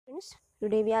students,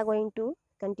 today we are going to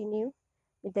continue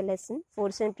with the lesson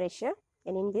force and pressure,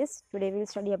 and in this today we will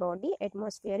study about the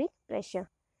atmospheric pressure.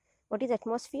 What is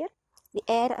atmosphere? The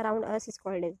air around us is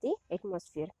called as the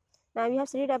atmosphere. Now we have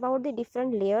studied about the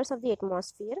different layers of the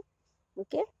atmosphere,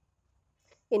 okay,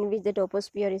 in which the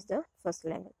troposphere is the first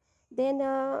level. Then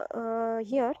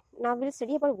here now we will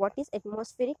study about what is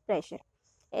atmospheric pressure.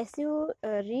 As you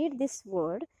read this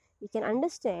word, you can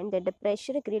understand that the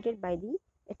pressure created by the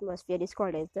atmosphere is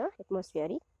called as the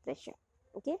atmospheric pressure.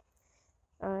 Okay,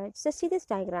 just see this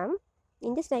diagram.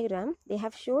 In this diagram, they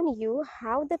have shown you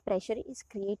how the pressure is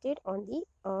created on the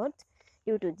earth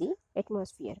due to the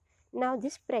atmosphere. Now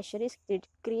this pressure is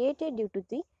created due to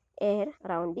the air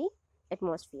around the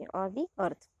atmosphere or the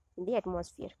earth in the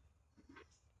atmosphere.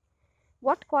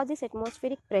 What causes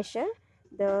atmospheric pressure?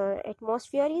 The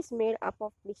atmosphere is made up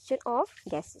of mixture of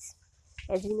gases.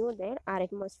 As we know that our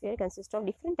atmosphere consists of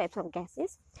different types of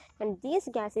gases, and these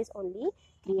gases only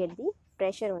create the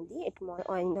pressure on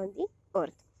the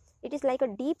earth. It is like a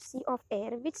deep sea of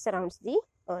air which surrounds the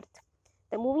earth.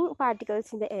 The moving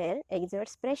particles in the air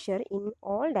exerts pressure in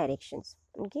all directions.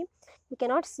 Okay, you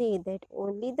cannot say that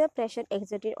only the pressure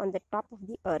exerted on the top of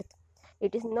the earth.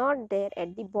 It is not there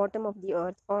at the bottom of the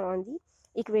earth or on the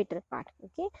equator part.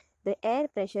 Okay, the air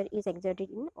pressure is exerted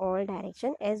in all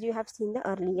direction, as you have seen the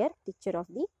earlier picture of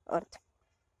the earth.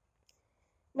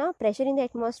 Now pressure in the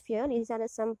atmosphere, these are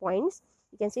some points.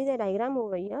 You can see the diagram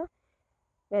over here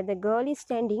where the girl is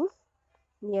standing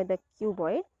near the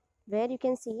cuboid, where you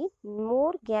can see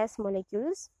more gas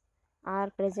molecules are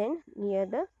present near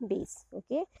the base,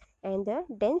 okay, and the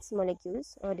dense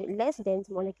molecules or the less dense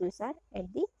molecules are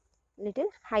at the little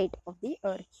height of the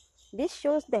earth. This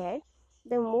shows that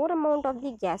the more amount of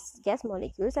the gas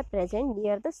molecules are present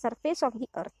near the surface of the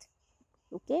earth,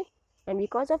 okay, and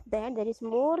because of that there is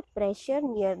more pressure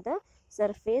near the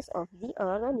surface of the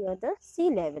earth or near the sea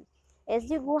level. As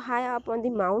you go high up on the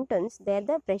mountains, there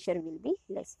the pressure will be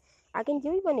less. I can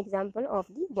give you one example of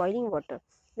the boiling water.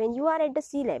 When you are at the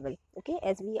sea level, okay,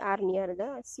 as we are near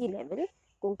the sea level,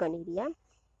 Konkan area,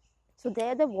 so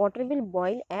there the water will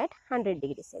boil at 100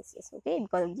 degrees Celsius, okay,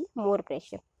 because of the more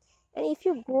pressure. And if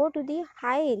you go to the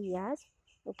high areas,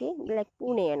 okay, like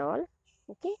Pune and all,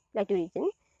 okay, Plateau region,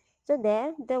 so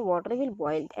there the water will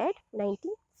boil at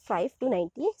 95 to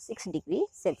 96 degrees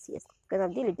Celsius because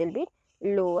of the little bit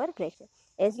lower pressure.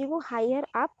 As you go higher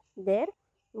up, there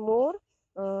more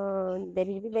there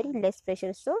will be very less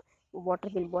pressure, so water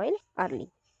will boil early.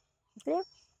 Clear?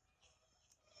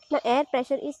 Now air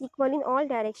pressure is equal in all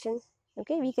directions.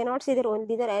 Okay, we cannot say that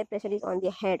only the air pressure is on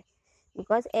the head,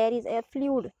 because air is a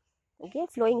fluid, okay,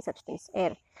 flowing substance,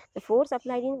 air. The force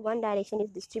applied in one direction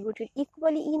is distributed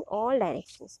equally in all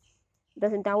directions. The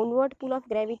downward pull of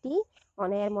gravity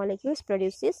on air molecules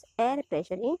produces air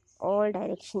pressure in all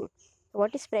directions.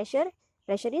 What is pressure?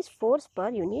 Pressure is force per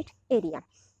unit area.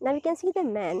 Now we can see the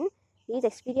man, he is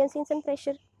experiencing some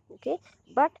pressure, okay,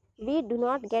 but we do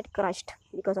not get crushed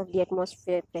because of the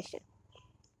atmospheric pressure.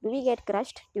 Do we get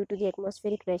crushed due to the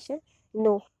atmospheric pressure?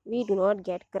 No, we do not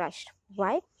get crushed.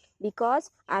 Why? Because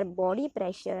our body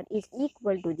pressure is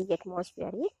equal to the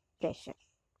atmospheric pressure.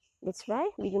 That's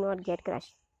why we do not get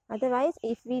crushed. Otherwise,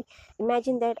 if we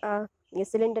imagine that a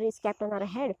cylinder is kept on our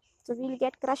head, so we will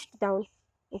get crushed down,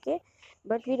 okay,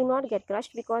 but we do not get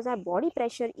crushed because our body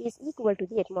pressure is equal to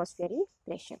the atmospheric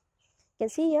pressure. You can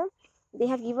see here they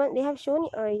have shown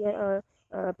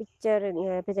a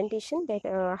picture presentation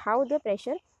that how the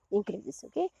pressure increases.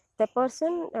 Okay, the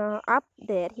person up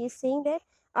there, he is saying that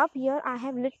up here I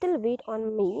have little weight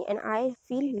on me and I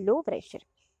feel low pressure,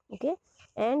 okay,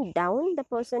 and down the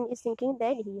person is thinking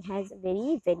that he has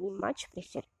very much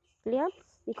pressure. Clear?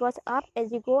 Because up,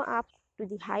 as you go up to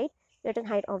the height, certain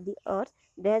height of the earth,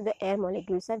 there the air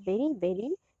molecules are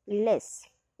very less,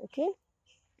 okay,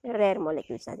 rare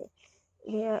molecules are there,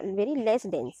 they are very less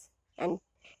dense, and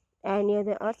near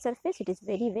the earth surface it is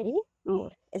very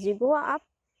more. As you go up,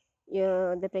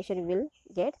 the pressure will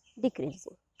get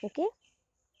decreasing, okay.